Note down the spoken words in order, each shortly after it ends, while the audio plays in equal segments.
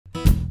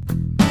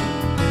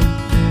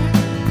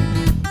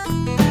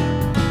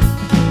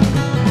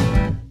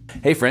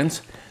Hey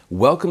friends,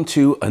 welcome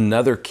to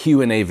another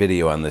Q&A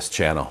video on this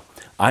channel.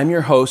 I'm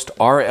your host,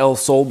 R.L.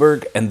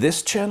 Solberg, and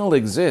this channel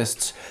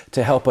exists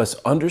to help us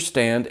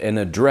understand and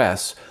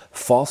address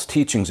false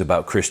teachings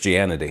about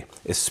Christianity,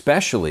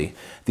 especially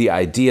the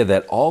idea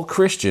that all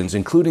Christians,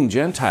 including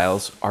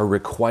Gentiles, are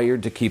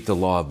required to keep the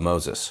law of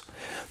Moses.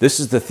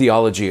 This is the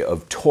theology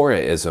of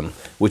Torahism,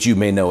 which you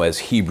may know as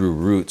Hebrew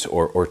roots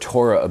or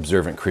Torah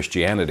observant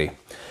Christianity.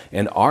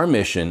 And our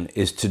mission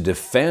is to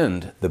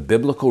defend the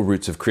biblical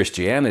roots of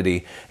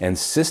Christianity and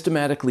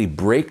systematically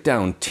break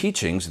down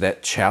teachings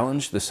that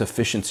challenge the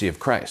sufficiency of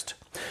Christ.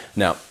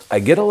 Now, I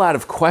get a lot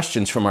of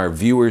questions from our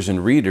viewers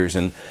and readers,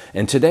 and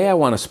today I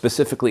want to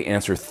specifically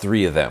answer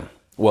 3 of them.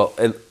 Well,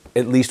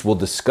 at least we'll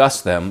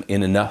discuss them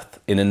in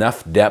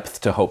enough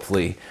depth to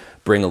hopefully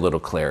bring a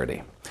little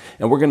clarity.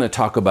 And we're going to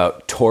talk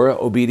about Torah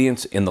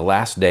obedience in the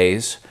last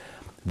days,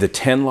 the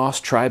 10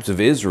 lost tribes of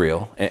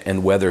Israel,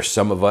 and whether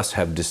some of us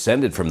have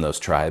descended from those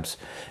tribes,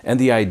 and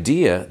the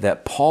idea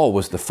that Paul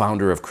was the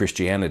founder of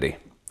Christianity.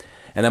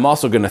 And I'm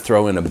also going to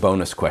throw in a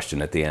bonus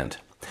question at the end.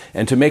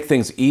 And to make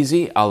things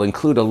easy, I'll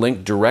include a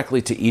link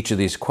directly to each of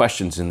these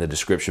questions in the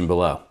description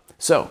below.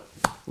 So,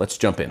 let's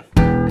jump in.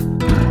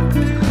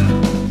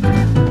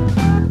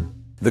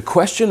 The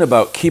question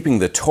about keeping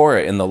the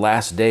Torah in the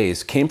last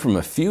days came from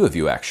a few of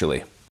you,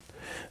 actually.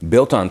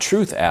 Built on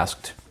Truth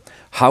asked,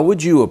 how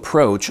would you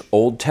approach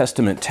Old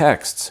Testament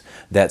texts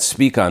that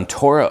speak on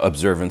Torah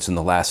observance in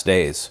the last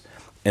days?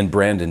 And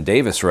Brandon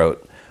Davis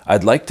wrote,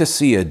 I'd like to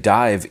see a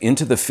dive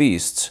into the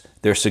feasts,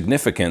 their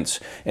significance,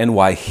 and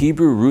why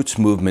Hebrew roots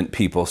movement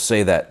people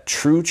say that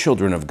true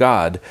children of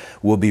God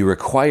will be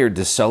required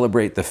to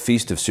celebrate the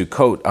Feast of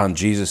Sukkot on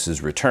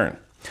Jesus' return.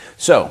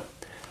 So,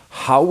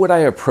 how would I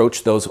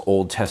approach those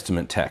Old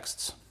Testament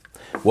texts?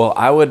 Well,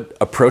 I would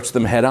approach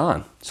them head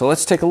on. So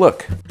let's take a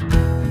look.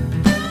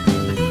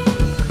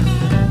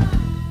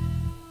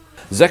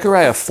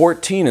 Zechariah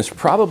 14 is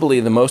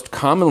probably the most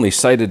commonly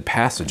cited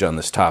passage on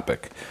this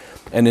topic.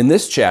 And in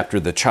this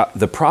chapter,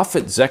 the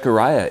prophet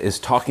Zechariah is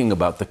talking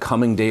about the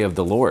coming day of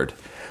the Lord.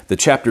 The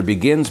chapter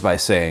begins by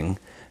saying,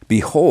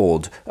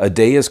 behold, a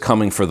day is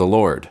coming for the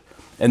Lord.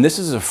 And this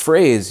is a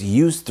phrase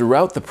used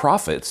throughout the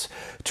prophets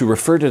to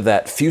refer to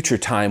that future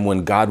time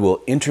when God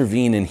will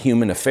intervene in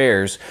human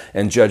affairs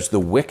and judge the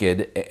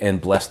wicked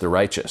and bless the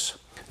righteous.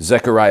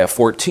 Zechariah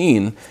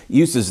 14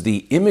 uses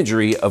the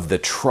imagery of the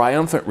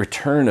triumphant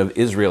return of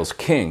Israel's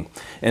king.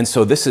 And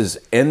so this is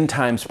end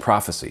times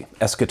prophecy,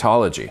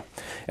 eschatology.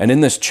 And in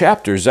this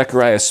chapter,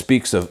 Zechariah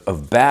speaks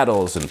of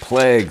battles and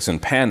plagues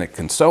and panic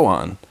and so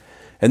on.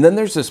 And then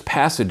there's this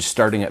passage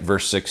starting at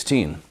verse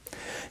 16.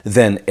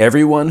 Then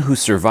everyone who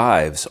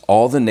survives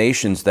all the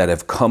nations that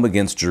have come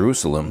against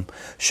Jerusalem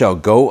shall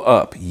go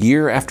up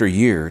year after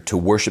year to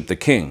worship the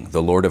King,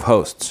 the Lord of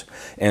hosts,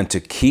 and to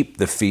keep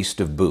the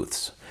Feast of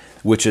Booths,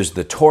 which is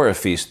the Torah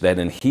feast that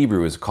in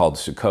Hebrew is called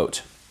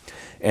Sukkot.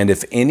 And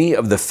if any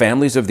of the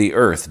families of the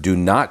earth do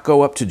not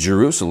go up to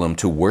Jerusalem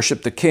to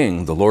worship the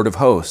King, the Lord of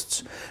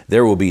hosts,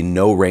 there will be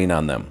no rain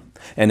on them.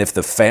 And if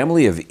the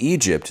family of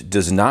Egypt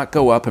does not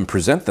go up and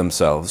present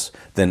themselves,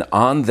 then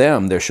on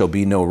them there shall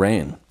be no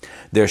rain.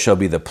 There shall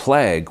be the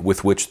plague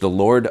with which the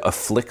Lord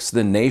afflicts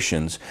the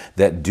nations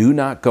that do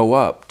not go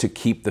up to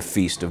keep the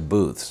Feast of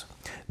Booths.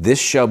 This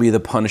shall be the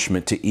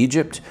punishment to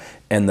Egypt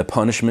and the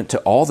punishment to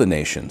all the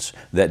nations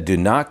that do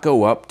not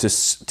go up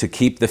to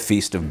keep the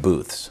Feast of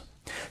Booths.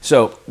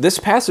 So this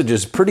passage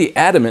is pretty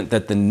adamant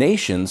that the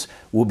nations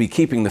will be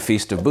keeping the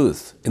Feast of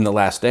Booths in the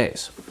last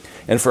days.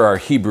 And for our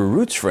Hebrew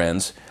roots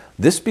friends,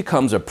 this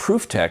becomes a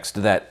proof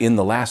text that in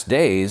the last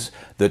days,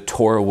 the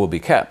Torah will be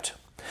kept.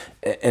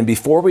 And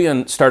before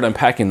we start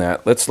unpacking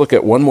that, let's look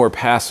at one more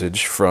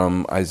passage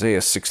from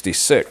Isaiah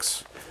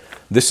 66.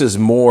 This is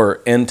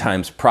more end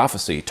times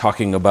prophecy,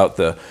 talking about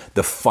the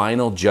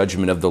final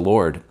judgment of the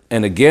Lord.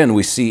 And again,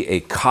 we see a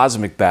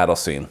cosmic battle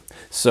scene.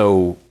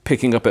 So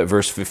picking up at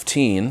verse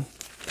 15,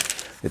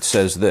 it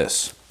says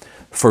this,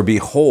 for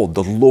behold,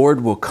 the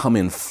Lord will come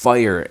in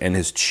fire and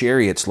his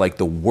chariots like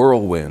the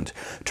whirlwind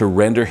to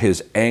render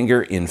his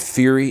anger in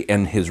fury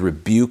and his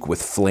rebuke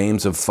with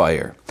flames of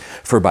fire.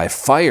 For by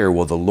fire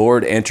will the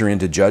Lord enter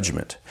into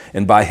judgment,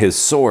 and by his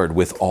sword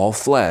with all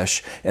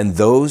flesh, and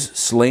those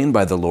slain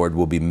by the Lord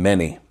will be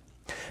many.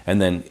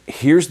 And then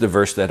here's the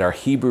verse that our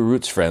Hebrew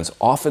roots friends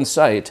often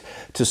cite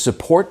to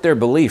support their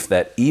belief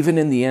that even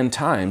in the end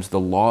times, the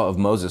law of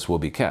Moses will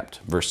be kept.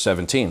 Verse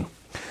 17.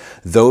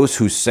 Those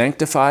who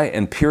sanctify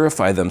and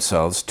purify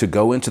themselves to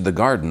go into the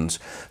gardens,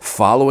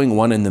 following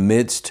one in the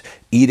midst,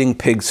 eating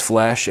pig's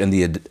flesh and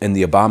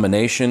the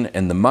abomination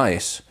and the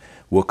mice,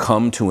 will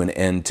come to an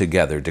end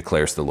together,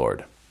 declares the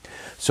Lord.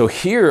 So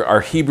here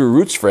our Hebrew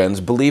roots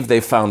friends believe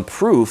they found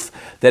proof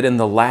that in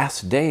the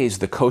last days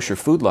the kosher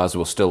food laws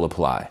will still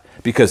apply,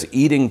 because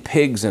eating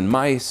pigs and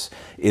mice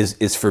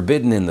is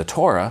forbidden in the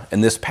Torah,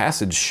 and this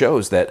passage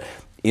shows that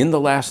in the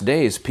last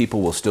days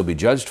people will still be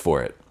judged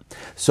for it.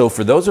 So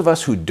for those of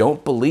us who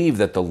don't believe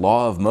that the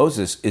law of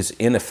Moses is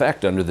in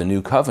effect under the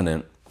new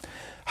covenant,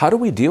 how do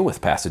we deal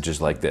with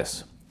passages like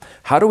this?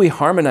 How do we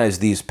harmonize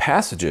these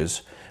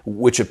passages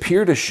which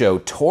appear to show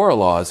Torah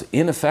laws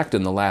in effect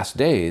in the last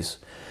days,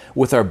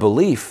 with our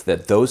belief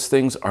that those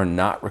things are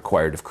not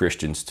required of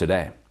Christians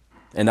today.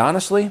 And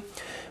honestly,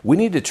 we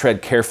need to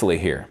tread carefully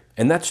here.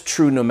 And that's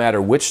true no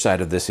matter which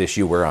side of this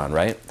issue we're on,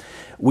 right?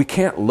 We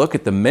can't look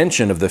at the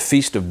mention of the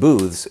Feast of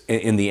Booths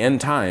in the end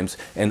times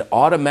and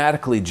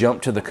automatically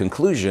jump to the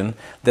conclusion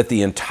that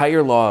the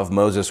entire law of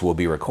Moses will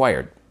be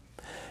required.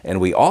 And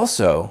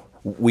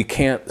we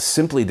can't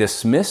simply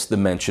dismiss the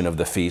mention of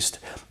the feast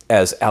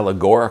as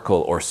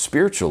allegorical or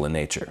spiritual in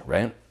nature,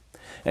 right?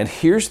 And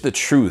here's the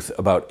truth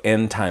about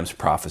end times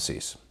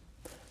prophecies.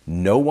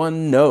 No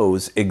one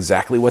knows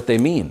exactly what they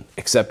mean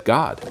except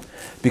God,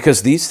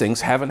 because these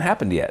things haven't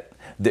happened yet.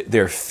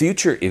 They're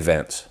future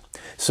events.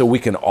 So we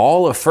can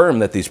all affirm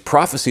that these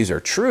prophecies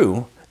are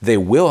true, they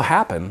will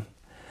happen,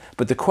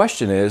 but the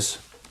question is,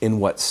 in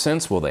what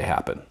sense will they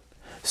happen?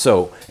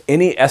 So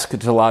any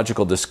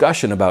eschatological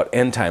discussion about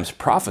end times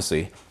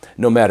prophecy,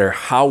 no matter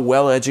how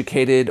well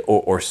educated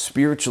or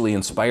spiritually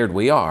inspired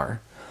we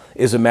are,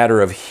 is a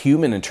matter of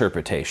human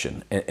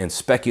interpretation and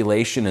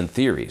speculation and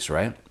theories,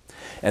 right?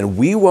 And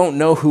we won't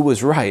know who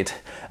was right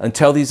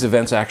until these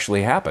events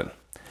actually happen.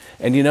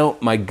 And you know,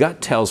 my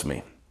gut tells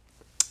me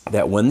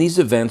that when these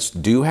events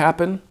do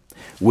happen,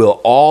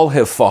 we'll all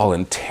have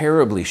fallen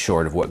terribly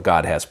short of what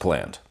God has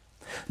planned.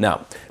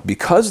 Now,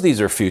 because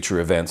these are future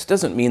events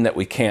doesn't mean that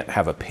we can't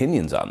have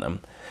opinions on them.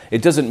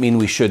 It doesn't mean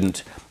we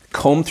shouldn't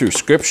comb through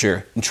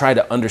Scripture and try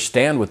to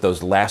understand what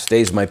those last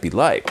days might be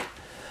like.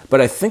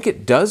 But I think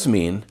it does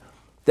mean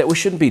that we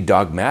shouldn't be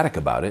dogmatic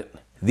about it.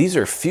 These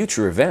are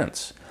future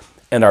events,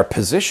 and our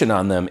position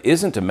on them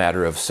isn't a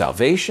matter of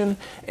salvation,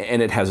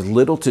 and it has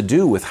little to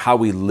do with how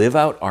we live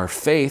out our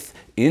faith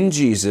in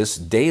Jesus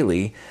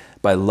daily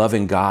by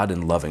loving God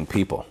and loving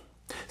people.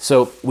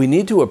 So we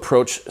need to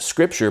approach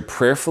Scripture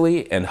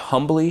prayerfully and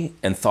humbly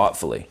and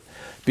thoughtfully,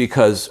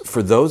 because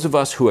for those of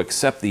us who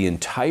accept the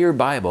entire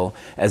Bible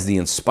as the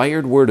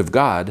inspired Word of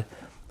God,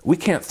 we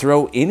can't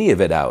throw any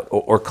of it out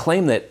or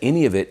claim that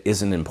any of it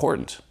isn't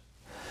important.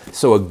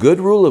 So a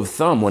good rule of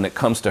thumb when it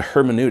comes to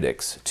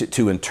hermeneutics,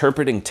 to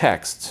interpreting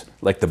texts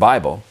like the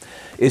Bible,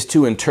 is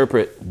to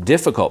interpret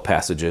difficult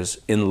passages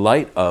in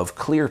light of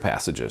clear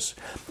passages.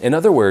 In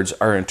other words,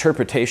 our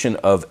interpretation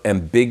of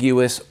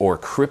ambiguous or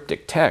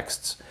cryptic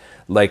texts,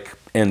 like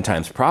end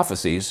times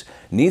prophecies,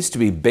 needs to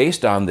be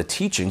based on the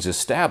teachings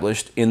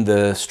established in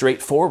the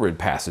straightforward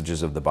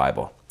passages of the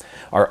Bible.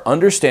 Our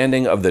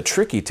understanding of the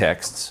tricky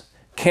texts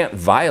can't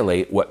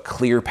violate what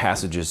clear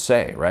passages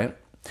say, right?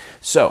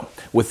 So,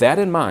 with that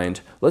in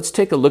mind, let's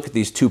take a look at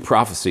these two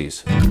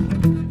prophecies.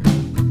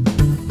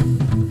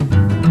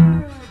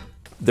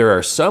 There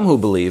are some who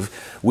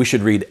believe we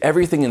should read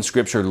everything in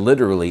Scripture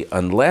literally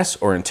unless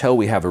or until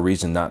we have a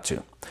reason not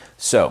to.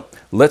 So,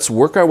 let's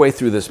work our way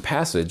through this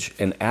passage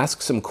and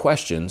ask some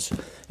questions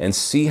and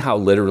see how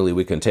literally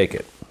we can take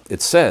it.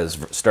 It says,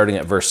 starting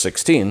at verse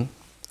 16,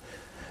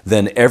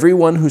 "Then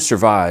everyone who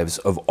survives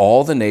of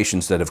all the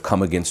nations that have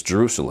come against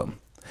Jerusalem."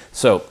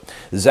 So,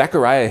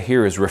 Zechariah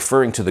here is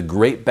referring to the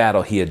great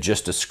battle he had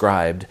just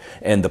described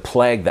and the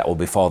plague that will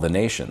befall the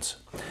nations.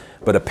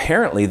 But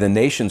apparently the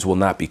nations will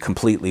not be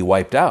completely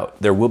wiped out.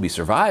 There will be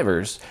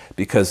survivors,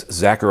 because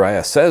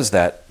Zechariah says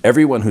that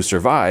everyone who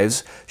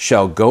survives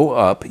shall go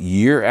up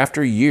year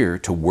after year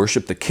to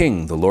worship the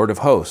King, the Lord of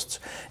hosts,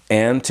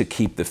 and to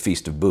keep the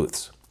Feast of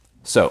Booths.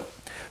 So,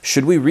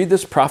 should we read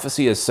this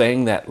prophecy as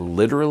saying that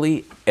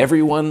literally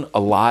everyone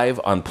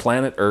alive on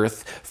planet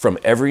Earth from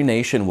every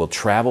nation will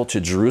travel to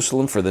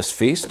Jerusalem for this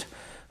feast?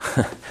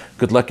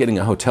 Good luck getting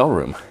a hotel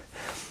room.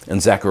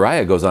 And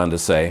Zechariah goes on to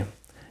say,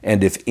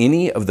 "And if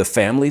any of the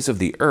families of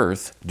the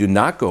earth do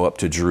not go up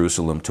to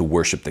Jerusalem to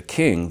worship the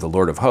King, the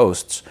Lord of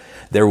hosts,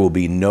 there will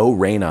be no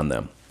rain on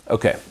them."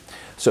 Okay,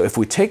 so if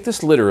we take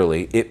this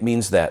literally, it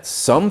means that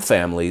some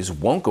families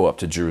won't go up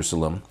to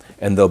Jerusalem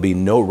and there'll be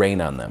no rain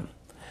on them.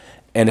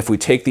 And if we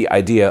take the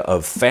idea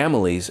of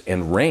families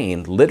and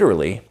rain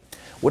literally,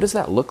 what does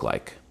that look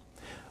like?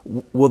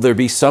 Will there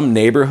be some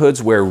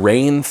neighborhoods where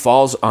rain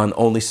falls on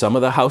only some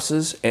of the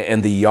houses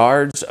and the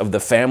yards of the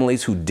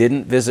families who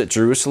didn't visit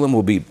Jerusalem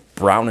will be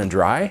brown and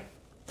dry?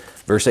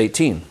 Verse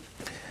 18,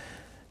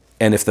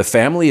 "And if the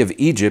family of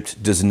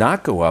Egypt does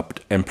not go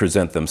up and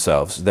present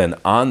themselves, then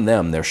on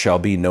them there shall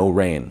be no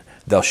rain.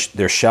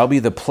 There shall be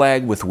the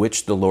plague with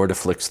which the Lord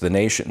afflicts the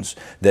nations,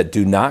 that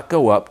do not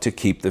go up to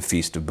keep the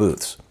Feast of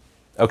Booths."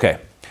 Okay,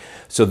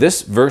 so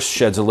this verse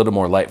sheds a little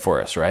more light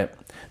for us, right?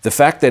 The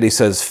fact that he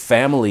says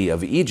family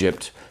of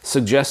Egypt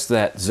suggests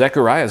that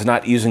Zechariah is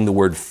not using the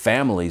word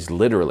families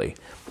literally.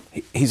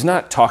 He's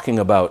not talking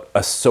about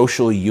a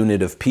social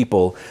unit of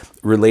people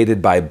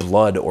related by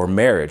blood or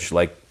marriage,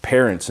 like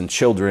parents and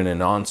children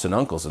and aunts and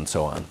uncles and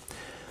so on.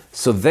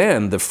 So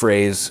then the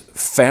phrase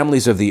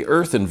families of the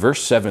earth in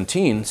verse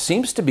 17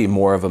 seems to be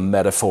more of a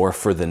metaphor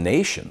for the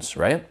nations,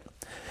 right?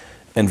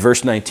 And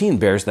verse 19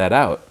 bears that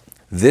out.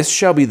 "This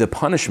shall be the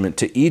punishment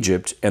to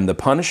Egypt and the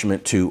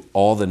punishment to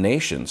all the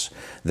nations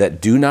that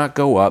do not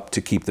go up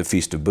to keep the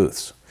Feast of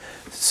Booths."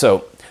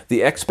 So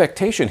The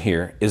expectation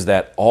here is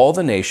that all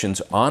the nations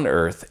on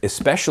earth,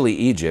 especially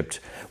Egypt,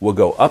 will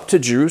go up to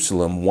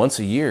Jerusalem once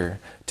a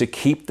year to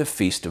keep the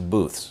Feast of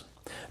Booths.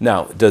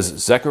 Now, does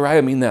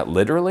Zechariah mean that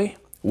literally?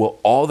 Will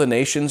all the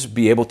nations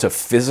be able to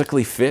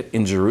physically fit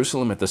in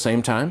Jerusalem at the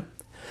same time?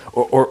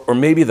 Or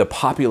maybe the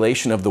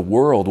population of the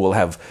world will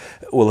have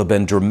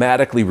been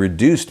dramatically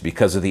reduced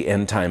because of the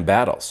end time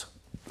battles.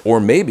 Or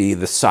maybe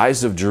the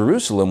size of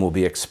Jerusalem will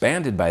be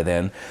expanded by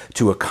then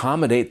to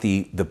accommodate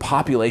the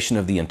population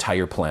of the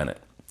entire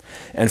planet.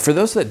 And for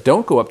those that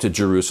don't go up to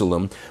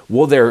Jerusalem,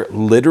 will there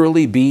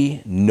literally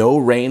be no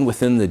rain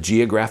within the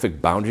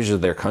geographic boundaries of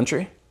their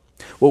country?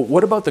 Well,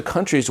 what about the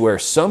countries where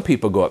some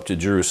people go up to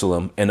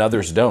Jerusalem and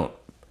others don't?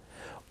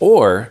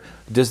 Or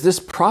does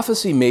this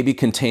prophecy maybe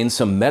contain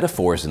some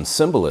metaphors and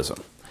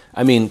symbolism?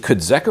 I mean,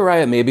 could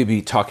Zechariah maybe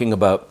be talking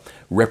about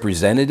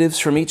representatives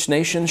from each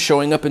nation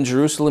showing up in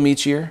Jerusalem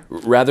each year,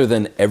 rather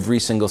than every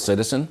single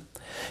citizen?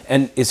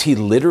 And is he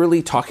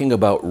literally talking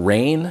about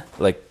rain,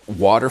 like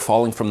water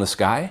falling from the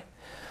sky?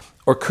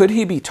 Or could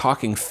he be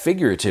talking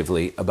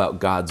figuratively about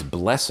God's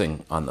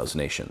blessing on those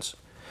nations?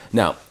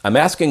 Now, I'm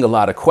asking a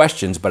lot of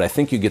questions, but I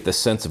think you get the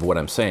sense of what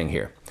I'm saying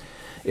here.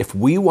 If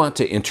we want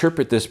to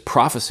interpret this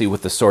prophecy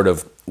with the sort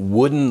of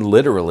wooden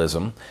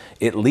literalism,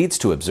 it leads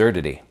to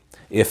absurdity.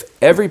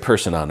 If every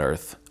person on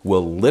earth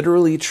will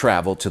literally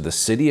travel to the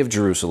city of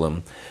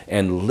Jerusalem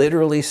and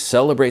literally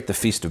celebrate the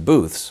Feast of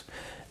Booths,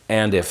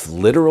 and if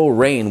literal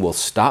rain will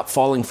stop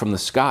falling from the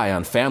sky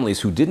on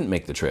families who didn't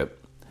make the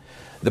trip,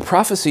 the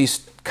prophecy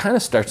kind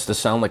of starts to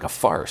sound like a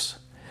farce.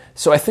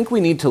 So I think we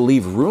need to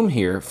leave room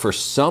here for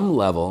some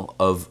level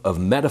of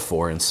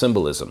metaphor and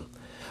symbolism.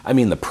 I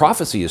mean, the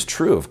prophecy is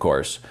true, of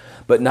course,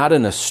 but not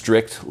in a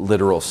strict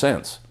literal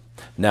sense.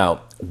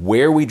 Now,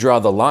 where we draw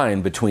the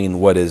line between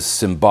what is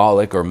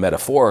symbolic or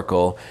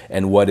metaphorical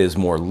and what is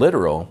more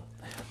literal,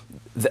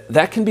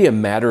 that can be a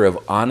matter of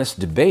honest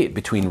debate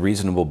between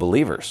reasonable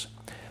believers.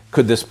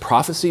 Could this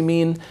prophecy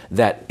mean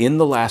that in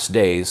the last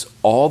days,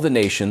 all the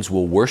nations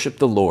will worship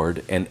the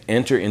Lord and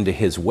enter into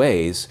his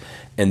ways,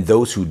 and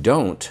those who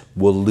don't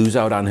will lose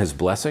out on his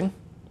blessing?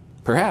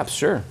 Perhaps,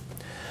 sure.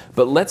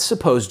 But let's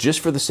suppose,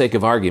 just for the sake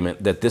of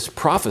argument, that this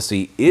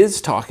prophecy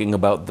is talking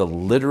about the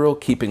literal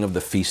keeping of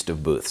the Feast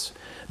of Booths,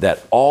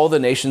 that all the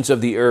nations of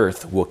the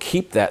earth will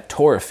keep that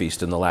Torah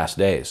feast in the last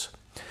days.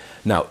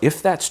 Now,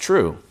 if that's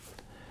true,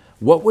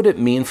 what would it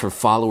mean for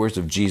followers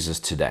of Jesus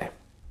today?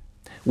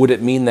 Would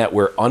it mean that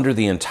we're under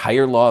the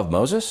entire law of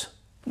Moses?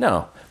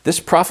 No, this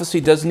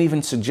prophecy doesn't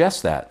even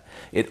suggest that.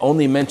 It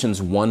only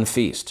mentions one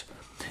feast.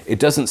 It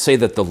doesn't say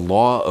that the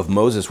law of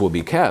Moses will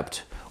be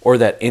kept, or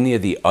that any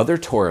of the other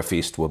Torah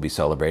feasts will be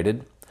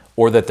celebrated,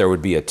 or that there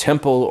would be a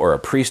temple or a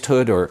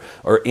priesthood or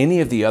any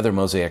of the other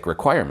Mosaic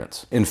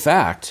requirements. In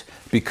fact,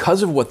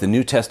 because of what the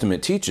New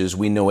Testament teaches,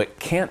 we know it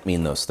can't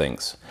mean those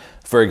things.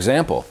 For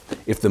example,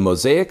 if the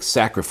Mosaic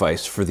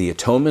sacrifice for the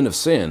atonement of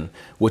sin,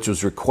 which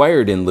was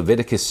required in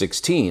Leviticus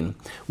 16,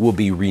 will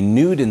be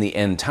renewed in the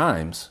end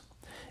times,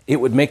 it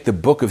would make the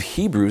book of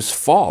Hebrews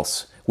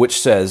false,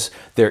 which says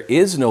there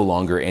is no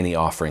longer any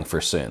offering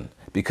for sin,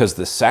 because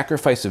the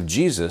sacrifice of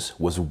Jesus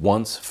was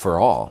once for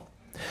all.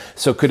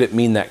 So could it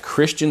mean that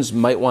Christians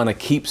might want to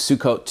keep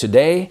Sukkot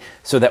today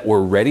so that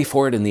we're ready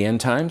for it in the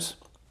end times?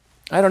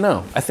 I don't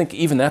know. I think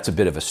even that's a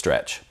bit of a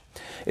stretch.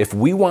 If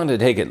we want to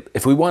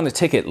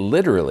take it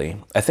literally,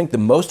 I think the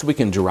most we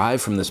can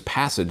derive from this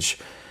passage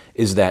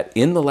is that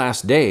in the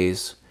last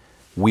days,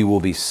 we will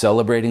be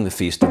celebrating the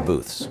Feast of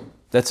Booths.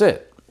 That's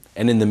it.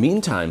 And in the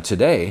meantime,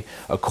 today,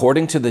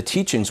 according to the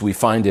teachings we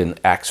find in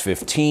Acts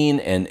 15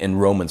 and in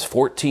Romans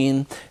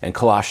 14 and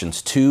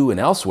Colossians 2 and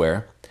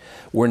elsewhere,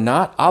 we're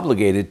not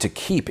obligated to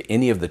keep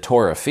any of the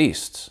Torah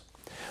feasts.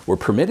 We're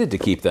permitted to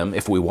keep them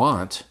if we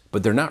want,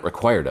 but they're not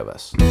required of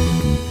us.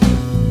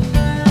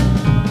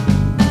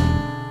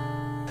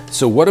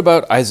 So what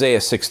about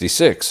Isaiah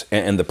 66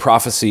 and the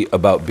prophecy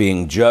about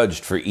being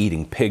judged for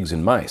eating pigs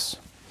and mice?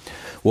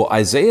 Well,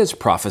 Isaiah's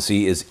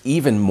prophecy is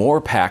even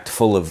more packed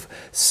full of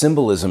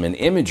symbolism and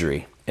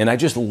imagery, and I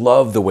just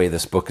love the way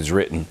this book is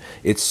written.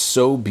 It's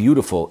so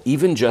beautiful,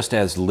 even just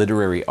as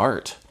literary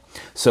art.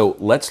 So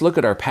let's look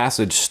at our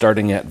passage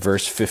starting at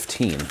verse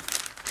 15.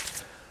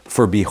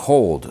 For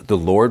behold, the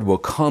Lord will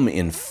come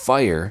in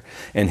fire,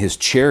 and his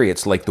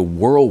chariots like the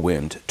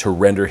whirlwind, to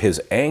render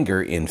his anger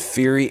in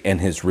fury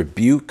and his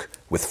rebuke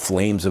with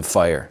flames of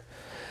fire.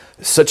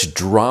 Such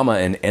drama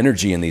and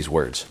energy in these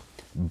words.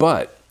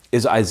 But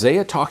is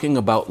Isaiah talking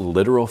about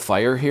literal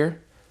fire here?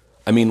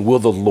 I mean, will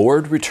the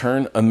Lord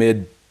return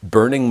amid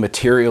burning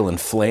material and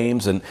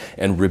flames and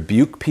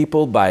rebuke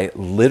people by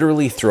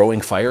literally throwing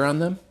fire on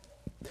them?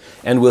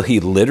 And will he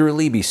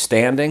literally be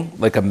standing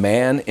like a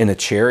man in a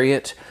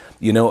chariot,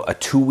 a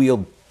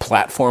two-wheeled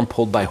platform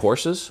pulled by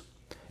horses?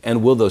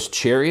 And will those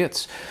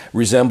chariots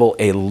resemble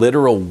a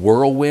literal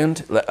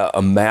whirlwind,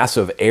 a mass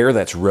of air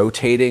that's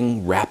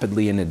rotating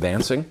rapidly and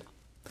advancing?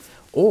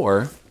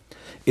 Or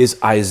is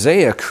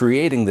Isaiah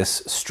creating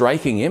this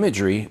striking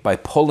imagery by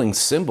pulling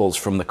symbols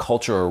from the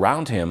culture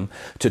around him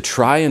to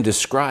try and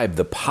describe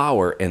the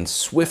power and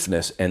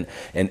swiftness and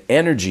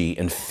energy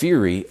and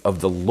fury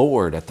of the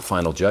Lord at the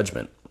final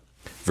judgment?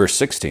 Verse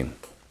 16,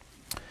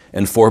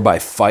 and for by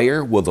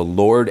fire will the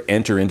Lord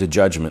enter into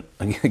judgment,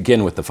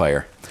 again with the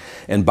fire,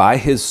 and by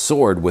his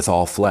sword with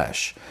all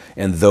flesh,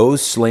 and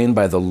those slain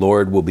by the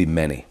Lord will be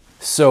many.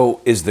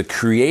 So is the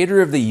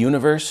creator of the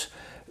universe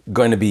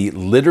going to be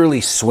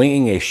literally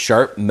swinging a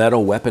sharp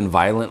metal weapon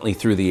violently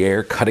through the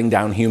air, cutting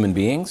down human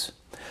beings?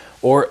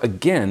 Or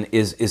again,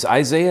 is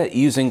Isaiah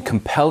using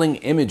compelling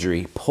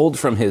imagery pulled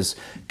from his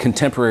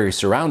contemporary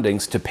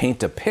surroundings to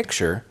paint a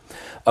picture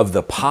of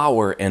the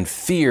power and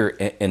fear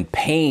and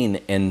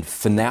pain and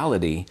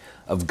finality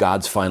of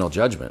God's final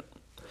judgment?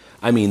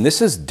 I mean,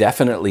 this is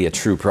definitely a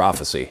true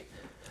prophecy,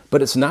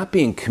 but it's not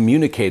being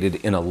communicated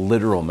in a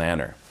literal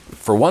manner.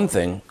 For one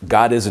thing,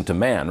 God isn't a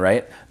man,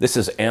 right? This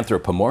is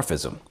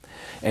anthropomorphism.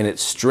 And it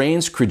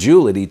strains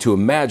credulity to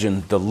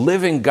imagine the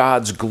living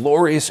God's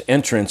glorious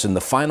entrance in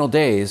the final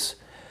days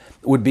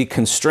would be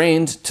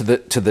constrained to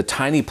the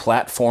tiny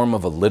platform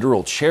of a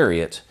literal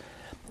chariot,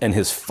 and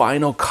his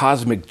final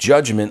cosmic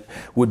judgment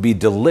would be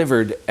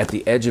delivered at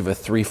the edge of a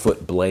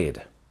 3-foot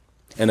blade.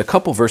 And a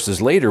couple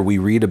verses later, we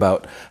read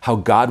about how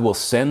God will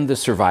send the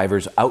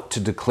survivors out to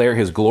declare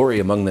his glory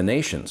among the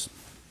nations.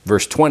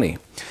 Verse 20,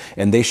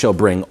 and they shall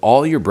bring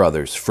all your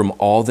brothers from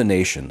all the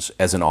nations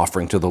as an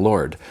offering to the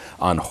Lord,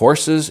 on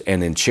horses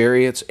and in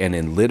chariots and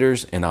in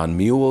litters and on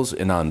mules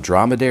and on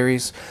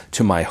dromedaries,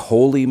 to my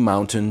holy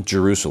mountain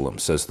Jerusalem,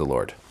 says the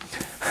Lord.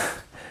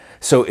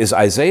 So is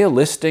Isaiah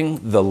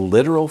listing the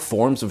literal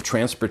forms of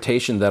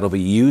transportation that'll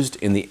be used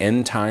in the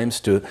end times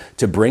to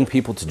bring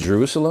people to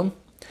Jerusalem?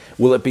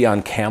 Will it be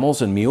on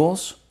camels and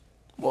mules?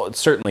 Well, it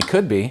certainly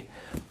could be.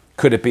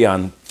 Could it be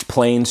on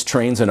planes,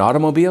 trains, and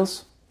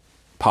automobiles?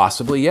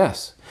 Possibly,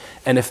 yes.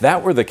 And if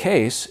that were the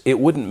case, it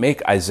wouldn't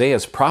make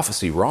Isaiah's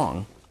prophecy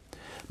wrong.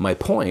 My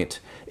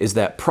point is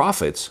that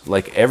prophets,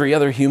 like every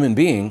other human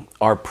being,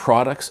 are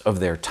products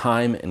of their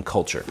time and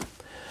culture.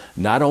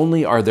 Not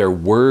only are their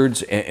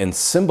words and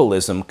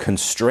symbolism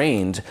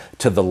constrained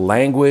to the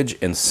language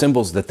and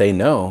symbols that they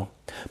know,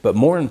 but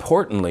more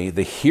importantly,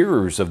 the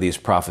hearers of these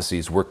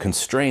prophecies were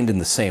constrained in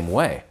the same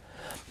way.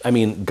 I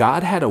mean,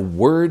 God had a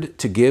word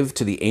to give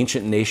to the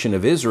ancient nation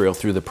of Israel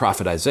through the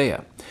prophet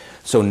Isaiah.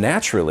 So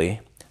naturally,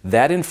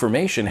 that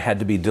information had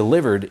to be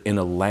delivered in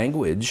a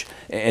language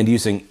and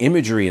using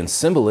imagery and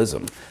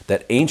symbolism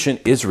that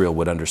ancient Israel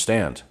would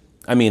understand.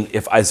 I mean,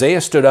 if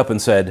Isaiah stood up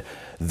and said,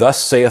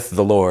 "Thus saith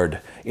the Lord,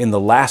 in the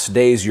last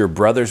days your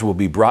brothers will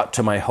be brought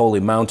to my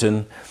holy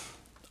mountain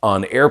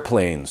on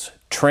airplanes,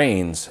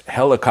 trains,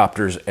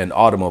 helicopters, and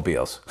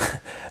automobiles,"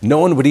 no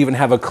one would even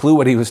have a clue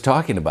what he was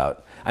talking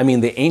about. I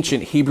mean, the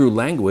ancient Hebrew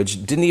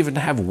language didn't even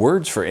have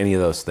words for any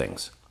of those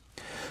things.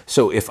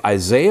 So if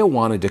Isaiah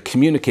wanted to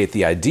communicate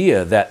the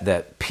idea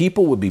that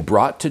people would be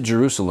brought to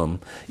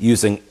Jerusalem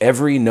using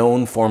every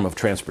known form of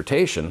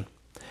transportation,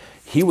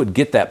 he would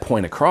get that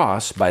point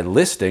across by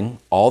listing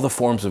all the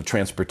forms of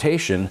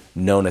transportation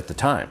known at the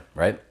time,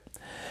 right?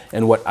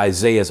 And what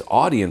Isaiah's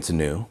audience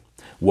knew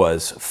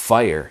was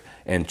fire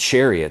and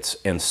chariots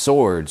and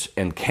swords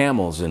and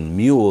camels and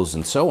mules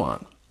and so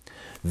on.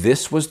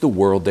 This was the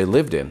world they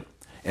lived in.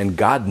 And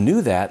God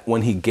knew that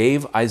when he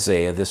gave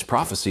Isaiah this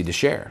prophecy to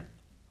share.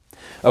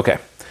 Okay,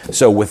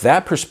 so with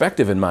that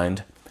perspective in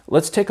mind,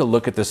 let's take a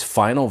look at this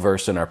final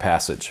verse in our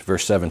passage,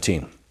 verse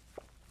 17.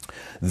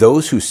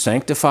 Those who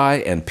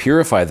sanctify and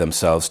purify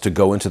themselves to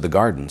go into the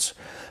gardens,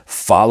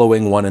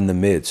 following one in the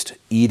midst,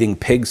 eating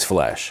pig's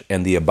flesh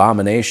and the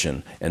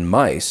abomination and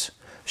mice,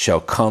 shall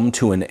come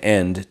to an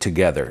end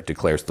together,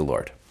 declares the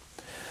Lord.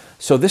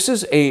 So this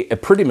is a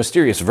pretty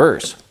mysterious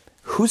verse.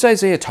 Who's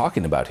Isaiah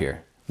talking about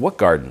here? What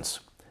gardens?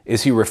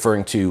 Is he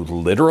referring to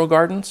literal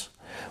gardens?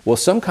 Well,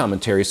 some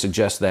commentaries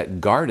suggest that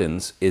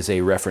gardens is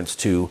a reference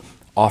to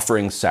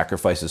offering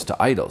sacrifices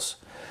to idols,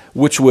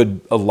 which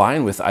would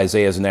align with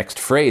Isaiah's next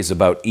phrase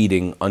about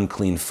eating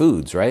unclean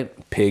foods, right?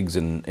 Pigs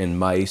and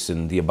mice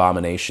and the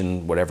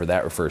abomination, whatever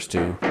that refers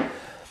to.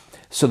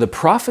 So the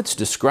prophet's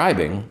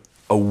describing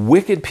a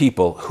wicked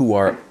people who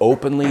are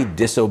openly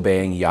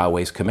disobeying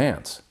Yahweh's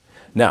commands.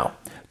 Now,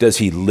 does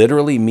he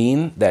literally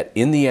mean that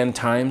in the end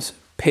times,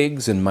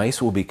 pigs and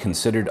mice will be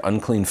considered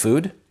unclean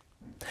food?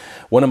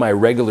 One of my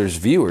regular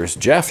viewers,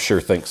 Jeff,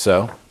 sure thinks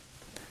so.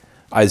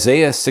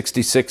 Isaiah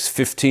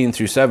 66:15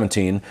 through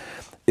 17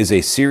 is a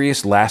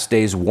serious last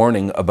days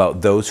warning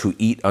about those who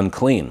eat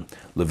unclean.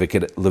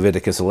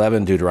 Leviticus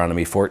 11,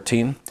 Deuteronomy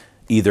 14.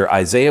 Either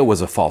Isaiah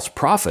was a false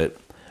prophet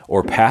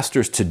or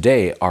pastors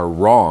today are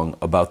wrong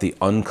about the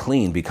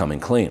unclean becoming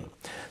clean.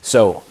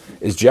 So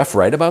is Jeff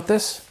right about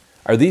this?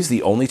 Are these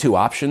the only two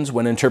options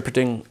when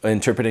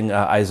interpreting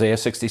Isaiah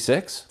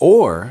 66?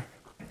 Or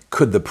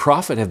could the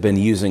prophet have been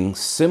using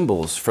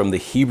symbols from the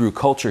Hebrew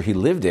culture he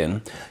lived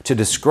in to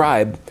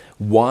describe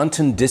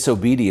wanton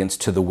disobedience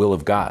to the will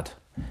of God?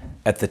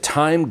 At the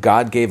time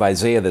God gave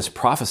Isaiah this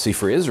prophecy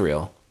for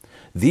Israel,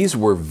 these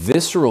were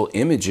visceral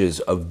images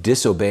of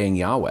disobeying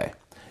Yahweh.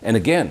 And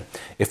again,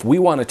 if we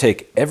want to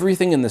take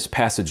everything in this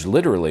passage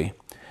literally,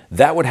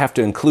 that would have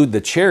to include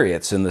the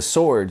chariots and the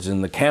swords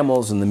and the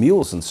camels and the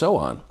mules and so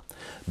on.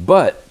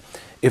 But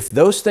if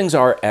those things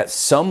are at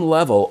some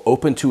level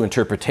open to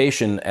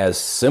interpretation as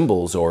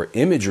symbols or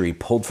imagery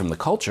pulled from the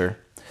culture,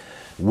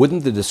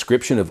 wouldn't the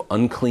description of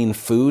unclean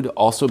food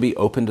also be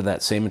open to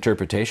that same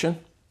interpretation?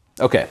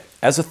 Okay,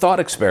 as a thought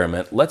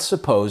experiment, let's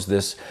suppose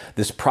this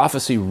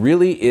prophecy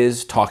really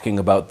is talking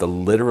about the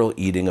literal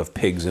eating of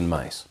pigs and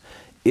mice.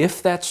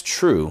 If that's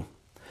true,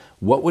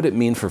 what would it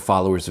mean for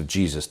followers of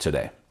Jesus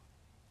today?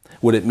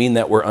 Would it mean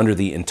that we're under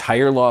the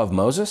entire law of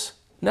Moses?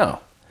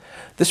 No.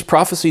 This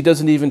prophecy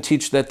doesn't even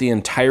teach that the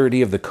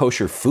entirety of the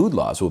kosher food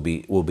laws will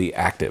be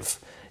active.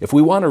 If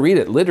we want to read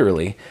it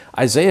literally,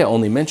 Isaiah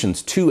only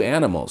mentions 2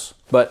 animals.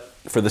 But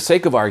for the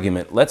sake of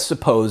argument, let's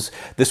suppose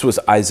this was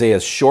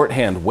Isaiah's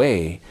shorthand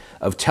way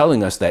of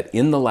telling us that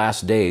in the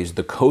last days,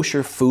 the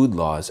kosher food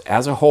laws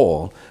as a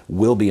whole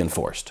will be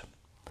enforced.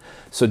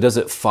 So does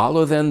it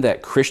follow then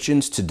that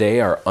Christians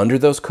today are under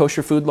those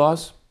kosher food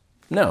laws?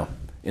 No.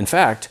 In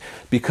fact,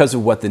 because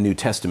of what the New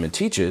Testament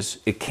teaches,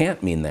 it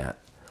can't mean that.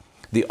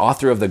 The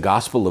author of the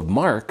Gospel of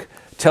Mark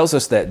tells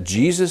us that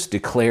Jesus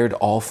declared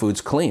all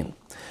foods clean.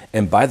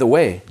 And by the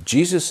way,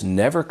 Jesus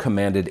never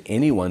commanded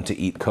anyone to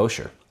eat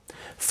kosher.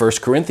 1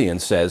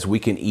 Corinthians says we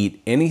can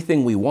eat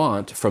anything we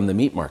want from the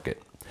meat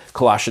market.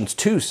 Colossians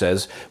 2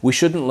 says we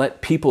shouldn't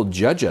let people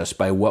judge us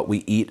by what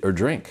we eat or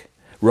drink.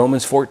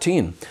 Romans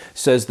 14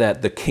 says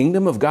that the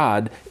kingdom of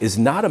God is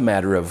not a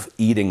matter of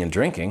eating and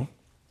drinking,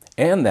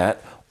 and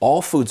that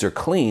all foods are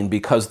clean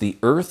because the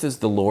earth is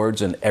the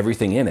Lord's and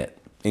everything in it,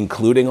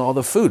 including all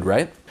the food,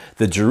 right?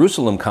 The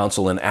Jerusalem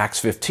Council in Acts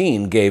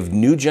 15 gave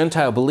new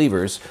Gentile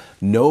believers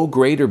no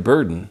greater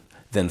burden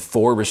than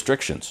 4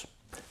 restrictions,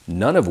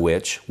 none of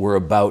which were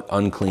about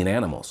unclean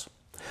animals.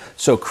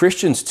 So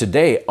Christians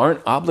today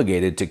aren't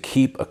obligated to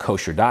keep a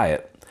kosher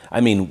diet. I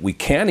mean, we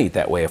can eat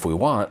that way if we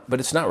want, but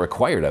it's not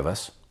required of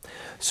us.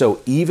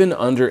 So even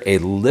under a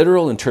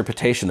literal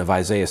interpretation of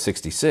Isaiah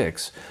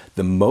 66,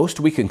 the most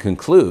we can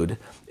conclude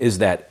is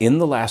that in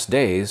the last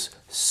days,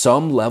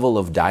 some level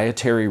of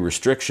dietary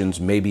restrictions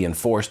may be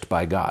enforced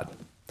by God.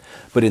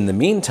 But in the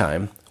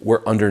meantime,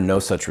 we're under no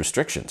such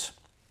restrictions.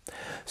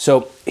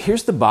 So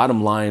here's the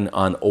bottom line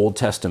on Old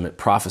Testament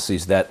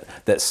prophecies that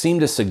seem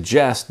to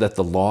suggest that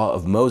the law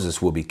of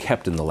Moses will be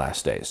kept in the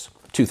last days.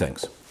 2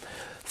 things.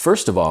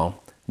 First of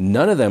all,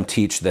 none of them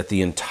teach that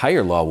the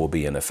entire law will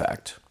be in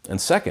effect. And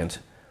second,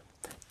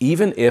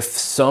 even if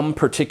some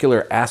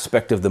particular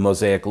aspect of the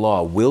Mosaic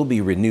law will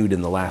be renewed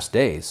in the last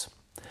days,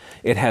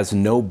 it has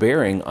no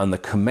bearing on the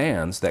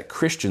commands that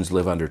Christians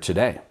live under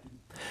today,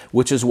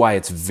 which is why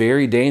it's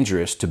very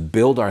dangerous to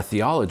build our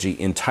theology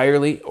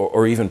entirely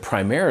or even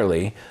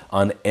primarily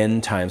on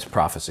end times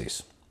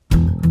prophecies.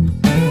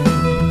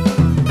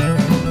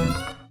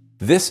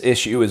 This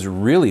issue is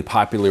really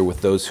popular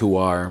with those who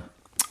are,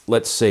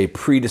 let's say,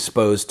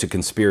 predisposed to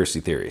conspiracy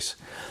theories.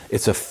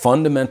 It's a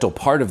fundamental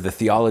part of the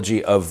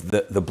theology of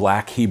the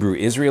black Hebrew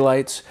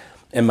Israelites,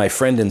 and my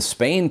friend in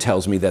Spain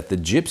tells me that the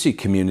gypsy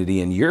community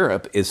in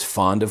Europe is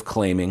fond of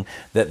claiming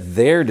that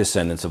they're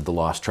descendants of the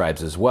lost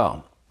tribes as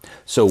well.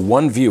 So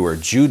one viewer,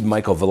 Jude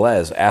Michael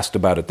Velez, asked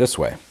about it this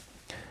way.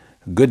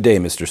 Good day,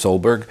 Mr.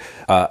 Solberg.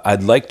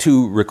 I'd like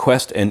to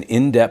request an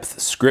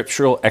in-depth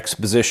scriptural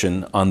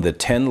exposition on the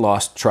 10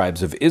 lost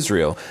tribes of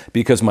Israel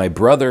because my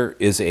brother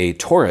is a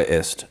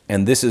Torahist,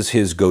 and this is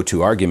his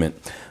go-to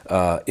argument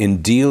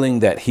in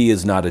dealing that he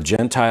is not a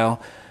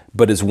Gentile,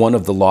 but is one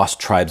of the lost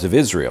tribes of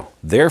Israel,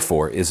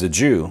 therefore is a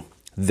Jew,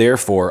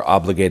 therefore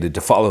obligated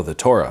to follow the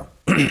Torah,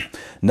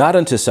 not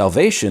unto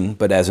salvation,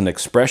 but as an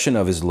expression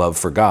of his love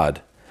for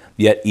God.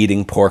 Yet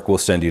eating pork will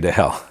send you to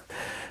hell.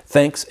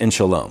 Thanks and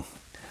shalom.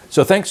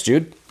 So thanks,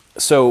 Jude.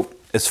 So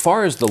as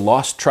far as the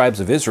lost tribes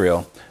of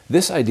Israel,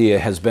 this idea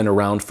has been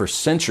around for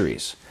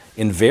centuries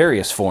in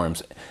various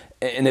forms,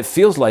 and it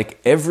feels like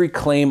every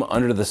claim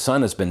under the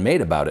sun has been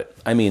made about it.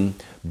 I mean,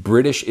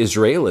 British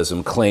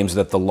Israelism claims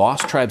that the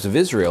lost tribes of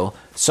Israel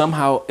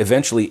somehow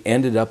eventually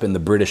ended up in the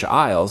British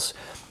Isles,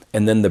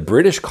 and then the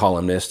British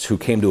colonists who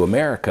came to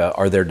America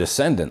are their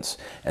descendants,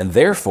 and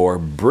therefore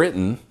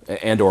Britain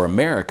and or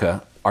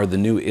America are the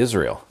new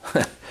Israel.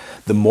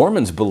 The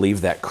Mormons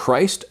believe that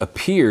Christ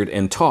appeared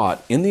and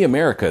taught in the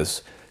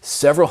Americas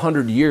several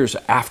hundred years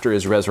after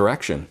his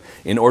resurrection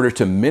in order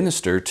to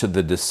minister to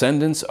the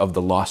descendants of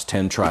the lost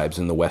 10 tribes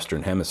in the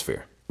Western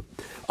Hemisphere.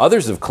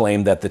 Others have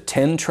claimed that the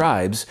 10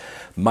 tribes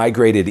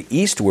migrated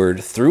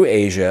eastward through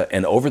Asia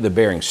and over the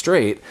Bering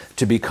Strait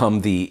to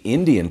become the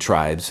Indian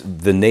tribes,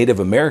 the Native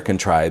American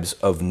tribes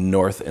of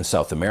North and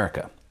South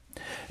America.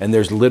 And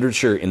there's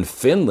literature in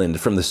Finland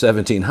from the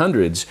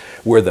 1700s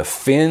where the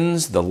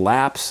Finns, the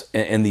Lapps,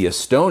 and the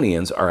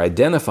Estonians are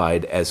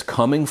identified as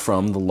coming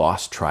from the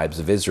lost tribes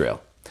of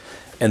Israel.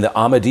 And the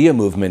Ahmadiyya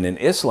movement in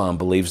Islam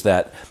believes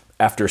that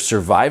after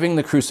surviving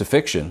the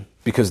crucifixion,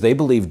 because they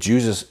believe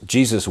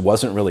Jesus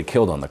wasn't really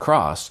killed on the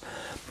cross,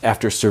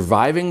 after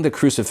surviving the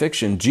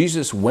crucifixion,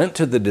 Jesus went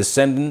to the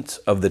descendants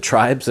of the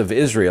tribes of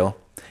Israel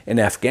in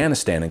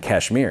Afghanistan and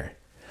Kashmir.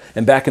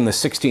 And back in the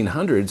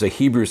 1600s, a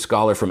Hebrew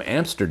scholar from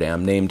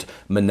Amsterdam named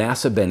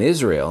Manasseh ben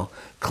Israel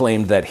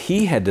claimed that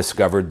he had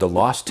discovered the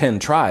lost 10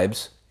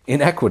 tribes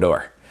in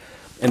Ecuador.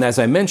 And as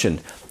I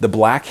mentioned, the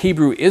Black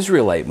Hebrew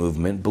Israelite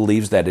movement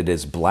believes that it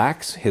is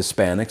blacks,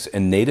 Hispanics,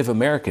 and Native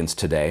Americans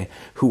today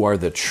who are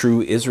the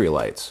true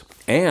Israelites.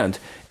 And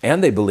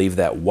they believe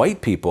that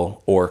white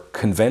people, or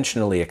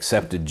conventionally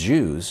accepted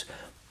Jews,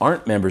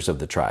 aren't members of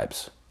the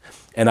tribes.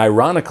 And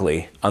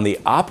ironically, on the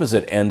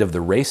opposite end of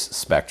the race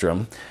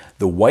spectrum,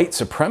 the white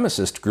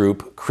supremacist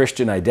group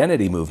Christian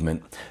Identity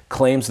Movement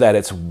claims that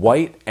it's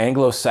white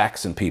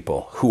Anglo-Saxon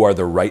people who are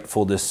the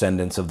rightful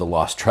descendants of the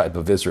lost tribe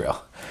of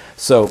Israel.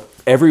 So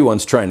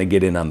everyone's trying to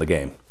get in on the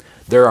game.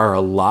 There are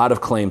a lot of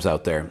claims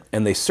out there,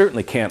 and they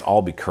certainly can't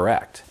all be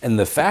correct. And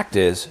the fact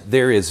is,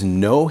 there is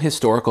no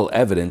historical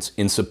evidence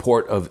in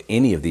support of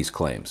any of these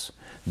claims.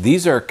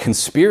 These are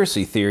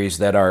conspiracy theories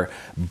that are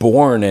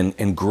born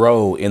and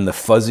grow in the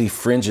fuzzy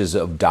fringes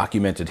of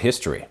documented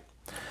history.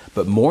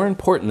 But more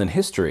important than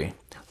history,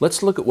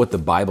 let's look at what the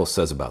Bible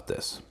says about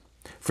this.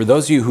 For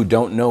those of you who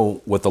don't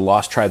know what the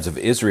lost tribes of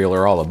Israel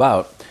are all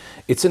about,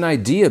 it's an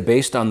idea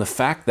based on the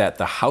fact that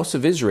the house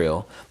of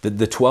Israel,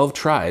 the 12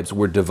 tribes,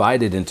 were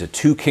divided into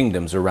 2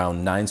 kingdoms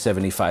around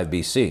 975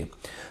 BC.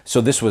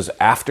 So this was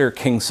after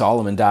King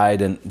Solomon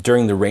died and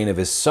during the reign of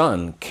his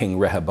son, King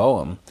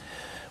Rehoboam.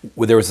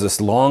 There was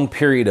this long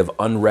period of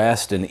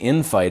unrest and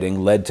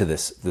infighting led to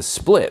this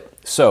split.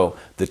 So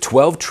the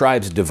 12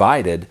 tribes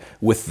divided,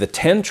 with the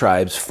 10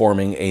 tribes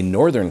forming a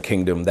northern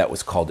kingdom that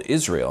was called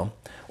Israel,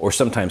 or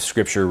sometimes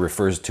scripture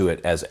refers to it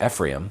as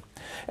Ephraim.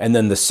 And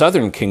then the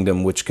southern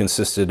kingdom, which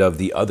consisted of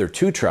the other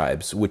 2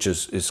 tribes, which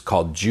is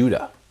called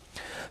Judah.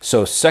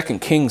 So 2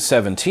 Kings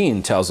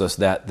 17 tells us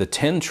that the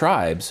 10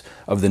 tribes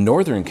of the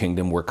northern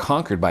kingdom were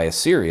conquered by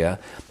Assyria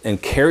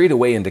and carried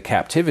away into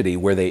captivity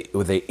where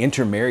they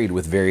intermarried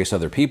with various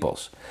other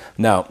peoples.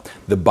 Now,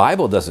 the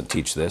Bible doesn't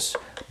teach this,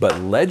 but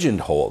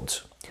legend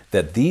holds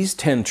that these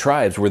 10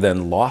 tribes were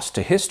then lost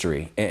to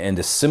history and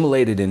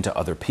assimilated into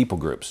other people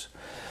groups.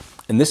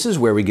 And this is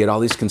where we get all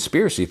these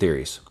conspiracy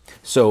theories.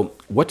 So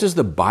what does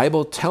the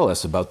Bible tell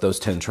us about those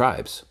 10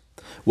 tribes?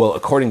 Well,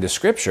 according to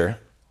Scripture,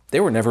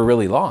 they were never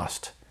really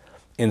lost.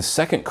 In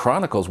 2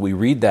 Chronicles, we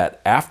read that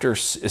after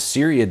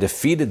Assyria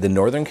defeated the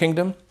northern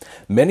kingdom,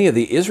 many of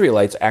the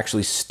Israelites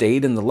actually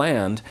stayed in the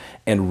land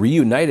and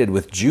reunited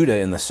with Judah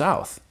in the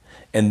south.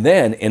 And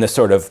then, in a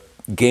sort of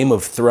Game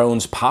of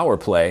Thrones power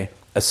play,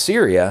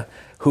 Assyria,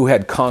 who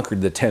had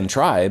conquered the 10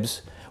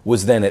 tribes,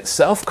 was then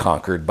itself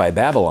conquered by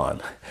Babylon.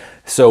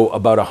 So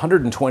about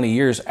 120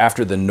 years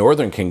after the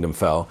northern kingdom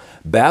fell,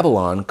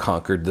 Babylon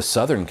conquered the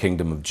southern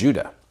kingdom of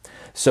Judah.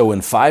 So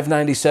in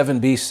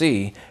 597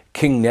 BC,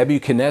 King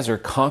Nebuchadnezzar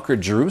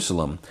conquered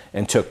Jerusalem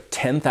and took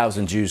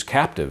 10,000 Jews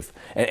captive,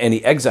 and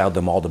he exiled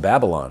them all to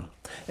Babylon.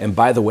 And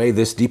by the way,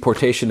 this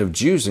deportation of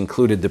Jews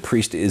included the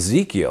priest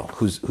Ezekiel,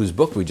 whose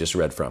book we just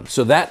read from.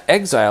 So that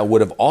exile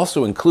would have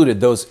also included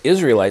those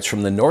Israelites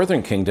from the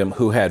northern kingdom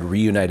who had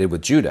reunited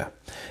with Judah.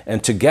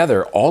 And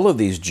together, all of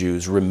these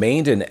Jews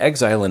remained in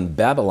exile in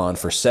Babylon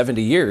for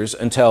 70 years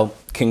until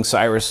King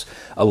Cyrus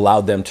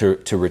allowed them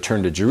to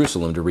return to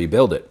Jerusalem to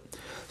rebuild it.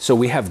 So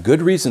we have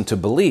good reason to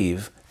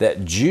believe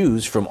that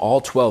Jews from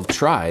all 12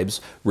 tribes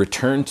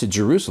returned to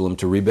Jerusalem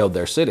to rebuild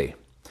their city.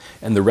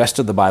 And the rest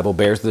of the Bible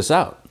bears this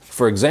out.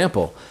 For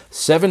example,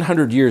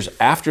 700 years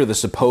after the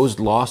supposed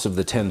loss of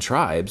the 10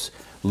 tribes,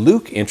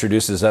 Luke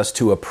introduces us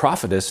to a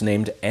prophetess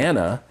named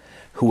Anna,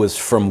 who was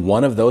from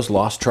one of those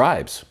lost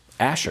tribes,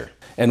 Asher.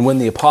 And when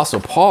the Apostle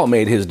Paul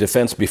made his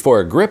defense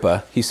before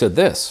Agrippa, he said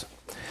this,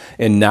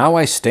 "And now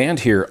I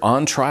stand here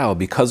on trial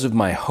because of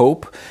my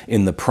hope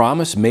in the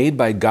promise made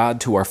by God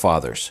to our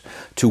fathers,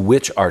 to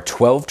which our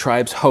 12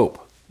 tribes hope,"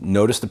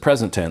 notice the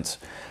present tense,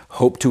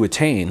 "hope to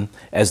attain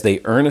as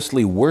they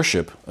earnestly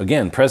worship,"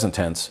 again, present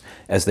tense,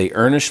 "as they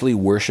earnestly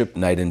worship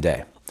night and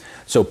day."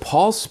 So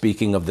Paul's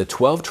speaking of the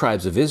 12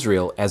 tribes of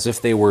Israel as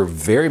if they were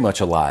very much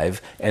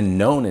alive and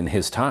known in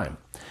his time.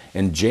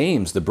 And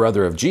James, the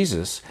brother of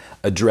Jesus,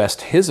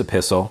 addressed his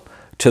epistle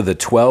to the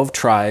 12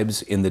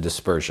 tribes in the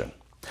dispersion.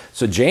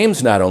 So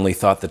James not only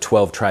thought the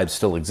 12 tribes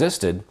still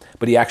existed,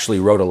 but he actually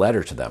wrote a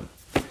letter to them.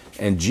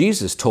 And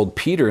Jesus told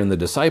Peter and the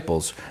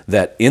disciples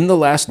that in the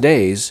last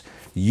days,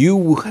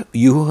 you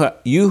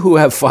who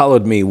have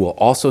followed me will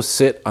also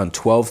sit on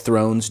 12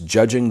 thrones,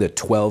 judging the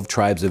 12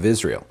 tribes of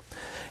Israel.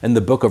 And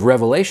the book of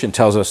Revelation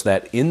tells us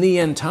that in the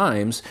end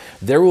times,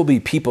 there will be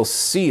people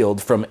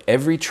sealed from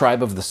every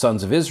tribe of the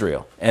sons of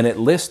Israel. And it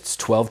lists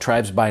 12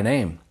 tribes by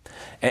name.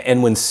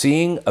 And when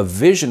seeing a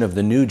vision of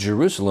the New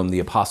Jerusalem, the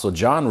Apostle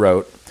John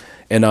wrote,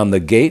 "And on the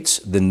gates,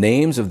 the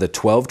names of the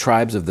 12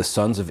 tribes of the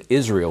sons of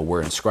Israel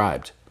were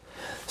inscribed."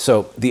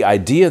 So the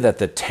idea that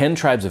the 10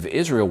 tribes of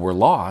Israel were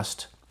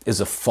lost is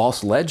a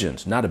false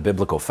legend, not a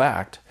biblical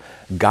fact.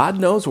 God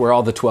knows where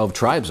all the 12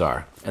 tribes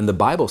are, and the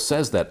Bible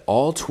says that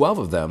all 12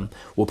 of them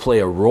will play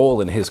a role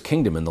in his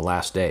kingdom in the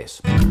last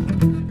days.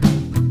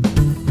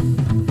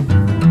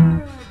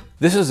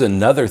 This is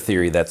another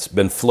theory that's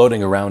been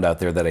floating around out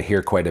there that I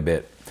hear quite a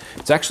bit.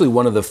 It's actually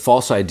one of the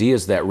false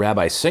ideas that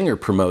Rabbi Singer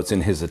promotes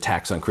in his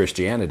attacks on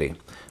Christianity.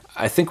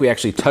 I think we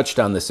actually touched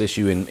on this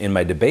issue in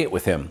my debate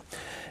with him.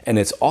 And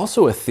it's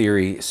also a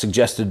theory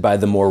suggested by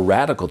the more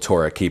radical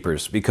Torah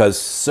keepers, because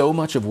so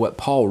much of what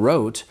Paul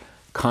wrote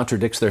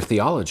contradicts their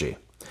theology.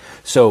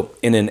 So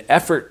in an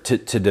effort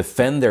to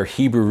defend their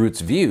Hebrew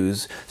roots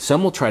views,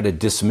 some will try to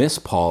dismiss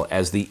Paul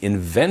as the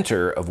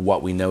inventor of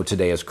what we know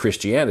today as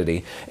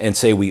Christianity and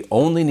say we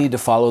only need to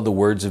follow the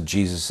words of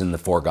Jesus in the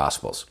four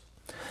Gospels.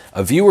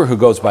 A viewer who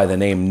goes by the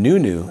name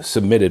Nunu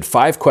submitted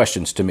 5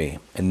 questions to me,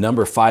 and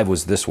number 5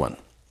 was this one.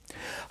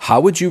 How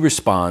would you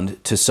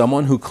respond to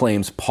someone who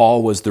claims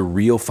Paul was the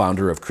real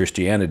founder of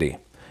Christianity?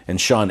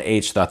 And Sean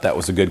H. thought that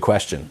was a good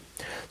question.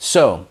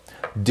 So,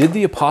 did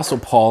the Apostle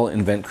Paul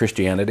invent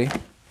Christianity?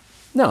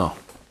 No,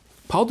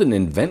 Paul didn't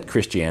invent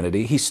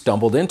Christianity, he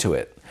stumbled into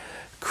it.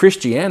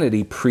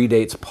 Christianity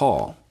predates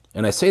Paul,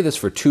 and I say this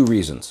for 2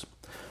 reasons.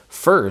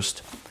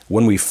 First,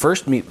 when we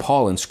first meet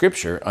Paul in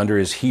Scripture under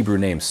his Hebrew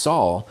name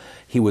Saul,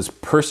 he was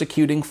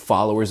persecuting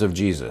followers of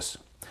Jesus.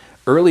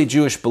 Early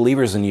Jewish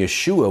believers in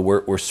Yeshua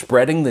were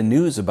spreading the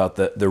news about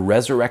the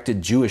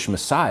resurrected Jewish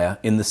Messiah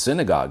in the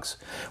synagogues,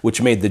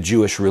 which made the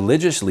Jewish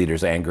religious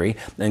leaders angry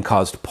and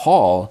caused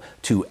Paul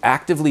to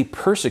actively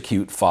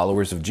persecute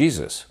followers of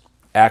Jesus.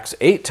 Acts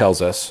 8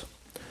 tells us,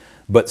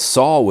 but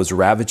Saul was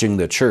ravaging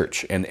the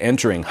church and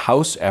entering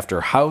house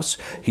after house.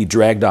 He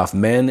dragged off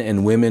men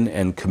and women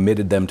and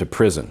committed them to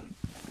prison.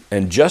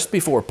 And just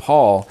before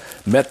Paul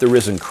met the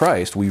risen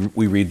Christ,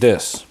 we read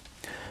this.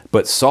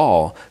 But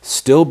Saul,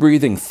 still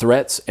breathing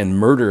threats and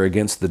murder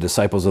against the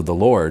disciples of the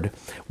Lord,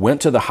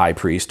 went to the high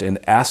priest and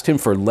asked him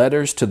for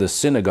letters to the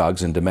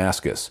synagogues in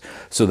Damascus,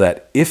 so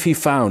that if he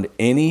found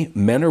any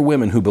men or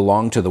women who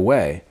belonged to the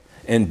way,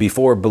 and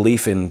before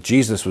belief in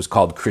Jesus was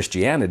called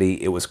Christianity,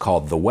 it was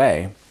called the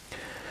way,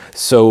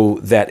 so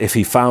that if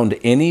he found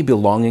any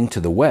belonging to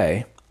the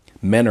way,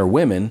 men or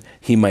women,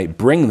 he might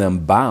bring them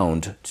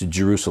bound to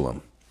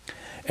Jerusalem.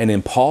 And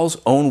in Paul's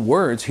own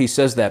words, he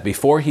says that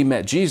before he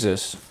met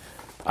Jesus,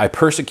 I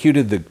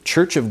persecuted the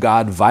church of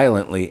God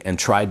violently and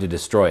tried to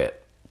destroy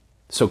it.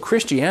 So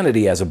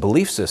Christianity as a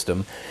belief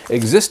system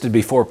existed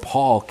before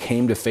Paul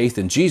came to faith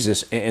in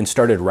Jesus and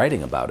started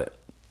writing about it.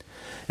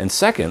 And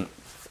second,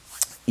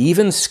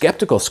 even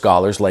skeptical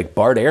scholars like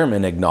Bart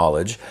Ehrman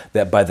acknowledge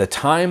that by the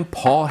time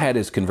Paul had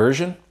his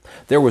conversion,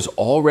 there was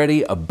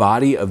already a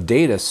body of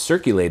data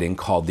circulating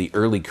called the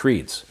early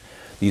creeds.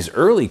 These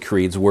early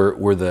creeds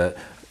were the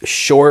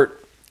short,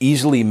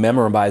 easily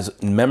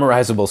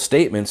memorizable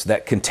statements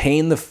that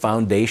contain the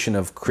foundation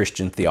of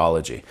Christian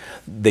theology.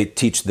 They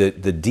teach the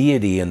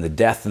deity and the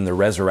death and the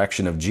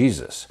resurrection of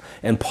Jesus.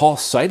 And Paul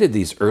cited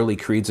these early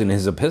creeds in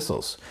his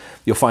epistles.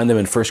 You'll find them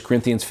in 1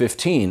 Corinthians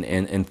 15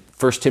 and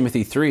 1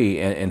 Timothy 3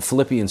 and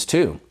Philippians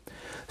 2.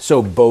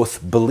 So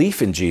both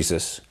belief in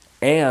Jesus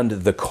and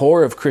the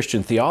core of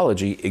Christian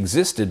theology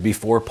existed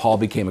before Paul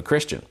became a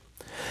Christian.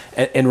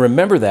 And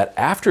remember that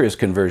after his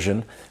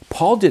conversion,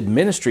 Paul did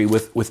ministry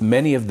with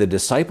many of the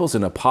disciples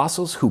and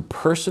apostles who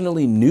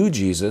personally knew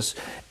Jesus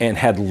and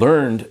had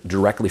learned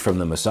directly from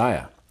the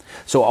Messiah.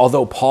 So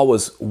although Paul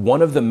was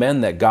one of the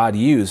men that God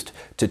used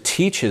to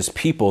teach his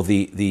people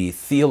the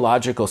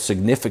theological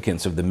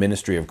significance of the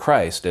ministry of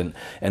Christ and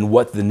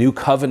what the new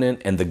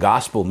covenant and the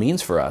gospel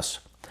means for us,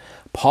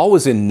 Paul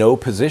was in no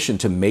position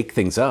to make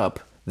things up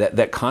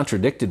that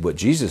contradicted what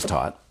Jesus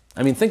taught.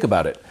 I mean, think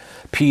about it.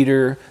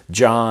 Peter,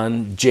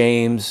 John,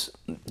 James,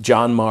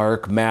 John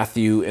Mark,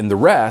 Matthew, and the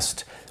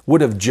rest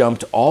would have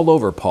jumped all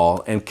over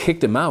Paul and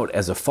kicked him out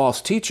as a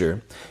false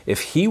teacher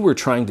if he were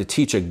trying to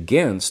teach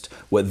against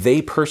what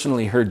they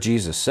personally heard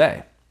Jesus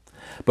say.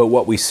 But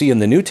what we see in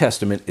the New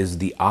Testament is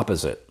the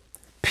opposite.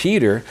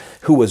 Peter,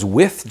 who was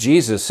with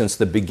Jesus since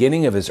the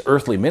beginning of his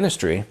earthly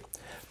ministry,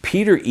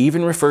 Peter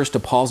even refers to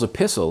Paul's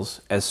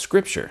epistles as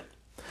scripture.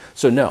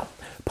 So no,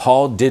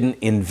 Paul didn't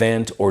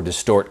invent or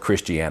distort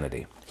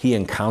Christianity. He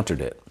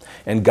encountered it,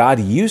 and God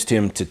used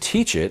him to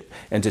teach it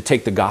and to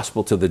take the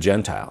gospel to the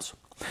Gentiles.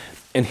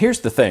 And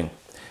here's the thing.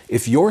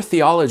 If your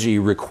theology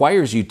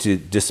requires you to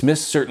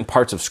dismiss certain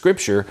parts of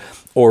Scripture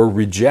or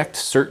reject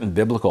certain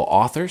biblical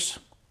authors,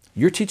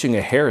 you're teaching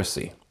a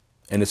heresy,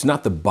 and it's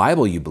not the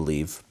Bible you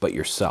believe, but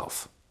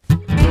yourself.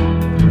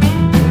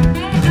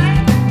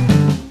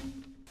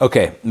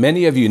 Okay,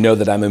 many of you know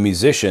that I'm a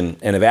musician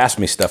and have asked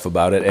me stuff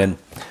about it, and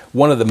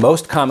one of the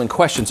most common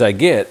questions I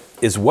get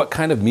is what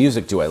kind of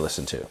music do I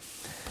listen to?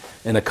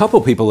 And a couple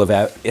people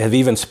have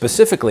even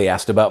specifically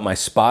asked about my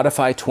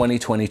Spotify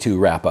 2022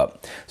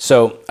 wrap-up.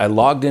 So I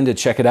logged in to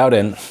check it out,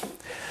 and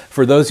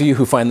for those of you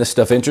who find this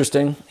stuff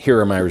interesting, here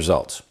are my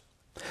results.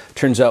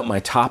 Turns out my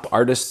top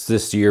artists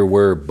this year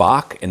were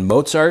Bach and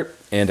Mozart,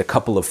 and a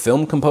couple of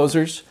film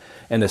composers,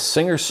 and a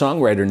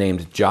singer-songwriter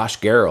named Josh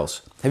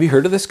Garrels. Have you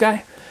heard of this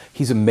guy?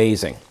 He's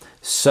amazing.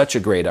 Such a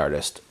great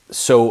artist.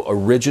 So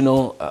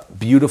original,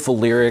 beautiful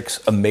lyrics,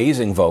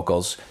 amazing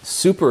vocals,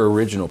 super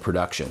original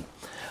production.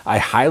 I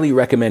highly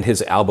recommend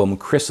his album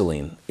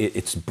Chrysaline.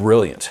 It's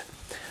brilliant.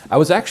 I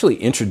was actually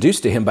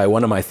introduced to him by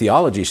one of my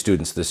theology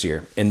students this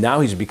year, and now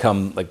he's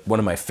become like one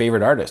of my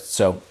favorite artists.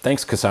 So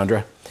thanks,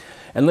 Cassandra.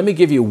 And let me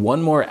give you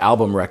one more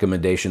album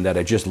recommendation that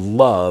I just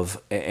love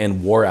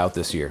and wore out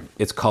this year.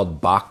 It's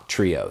called Bach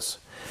Trios,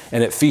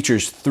 and it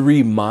features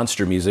 3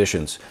 monster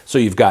musicians. So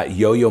you've got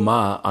Yo-Yo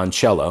Ma on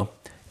cello,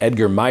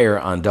 Edgar Meyer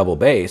on double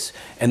bass,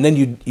 and then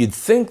you'd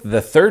think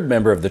the third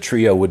member of the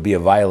trio would be a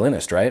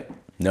violinist, right?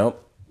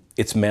 Nope,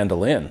 it's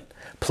mandolin,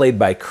 played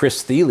by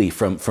Chris Thiele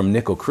from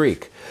Nickel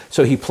Creek.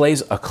 So he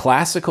plays a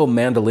classical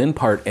mandolin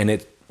part, and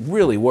it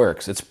really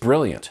works. It's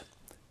brilliant.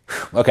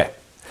 Okay,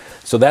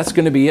 so that's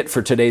going to be it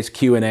for today's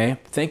Q&A.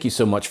 Thank you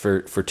so much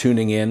for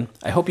tuning in.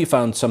 I hope you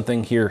found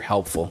something here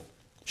helpful.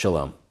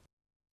 Shalom.